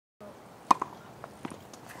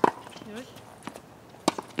Do it.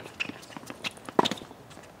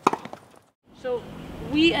 So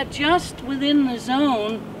we adjust within the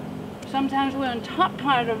zone. Sometimes we're on top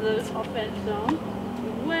part of the offense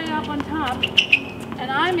zone, way up on top,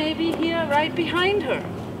 and I may be here right behind her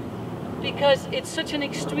because it's such an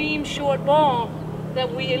extreme short ball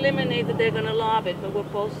that we eliminate that they're going to lob it, but we're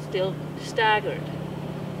both still staggered.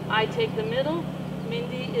 I take the middle.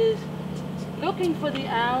 Mindy is looking for the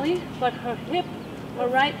alley, but her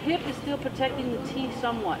right hip is still protecting the tee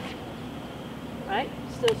somewhat. Right?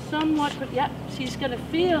 Still somewhat, but yeah, she's going to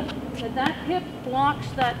feel that that hip blocks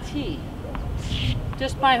that tee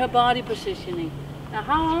just by her body positioning. Now,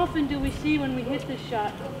 how often do we see when we hit this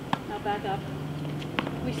shot? Now back up.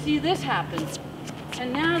 We see this happen.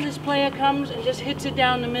 And now this player comes and just hits it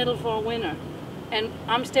down the middle for a winner. And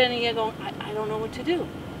I'm standing here going, I don't know what to do.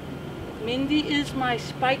 Mindy is my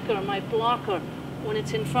spiker, my blocker. When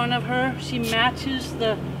it's in front of her, she matches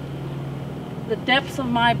the depth of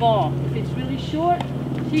my ball. If it's really short,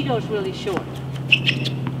 she goes really short.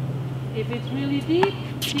 If it's really deep,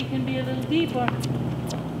 she can be a little deeper.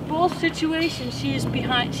 Both situations, she is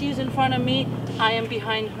in front of me, I am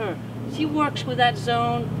behind her. She works with that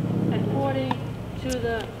zone according to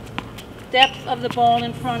the depth of the ball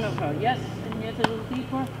in front of her. Yes, and here's a little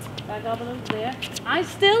deeper, back up a little there. I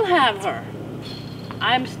still have her.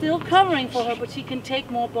 I'm still covering for her, but she can take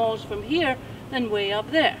more balls from here than way up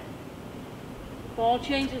there. Ball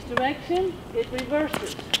changes direction, it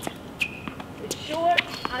reverses. It's short,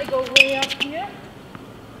 I go way up here.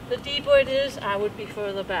 The deeper it is, I would be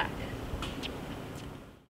further back.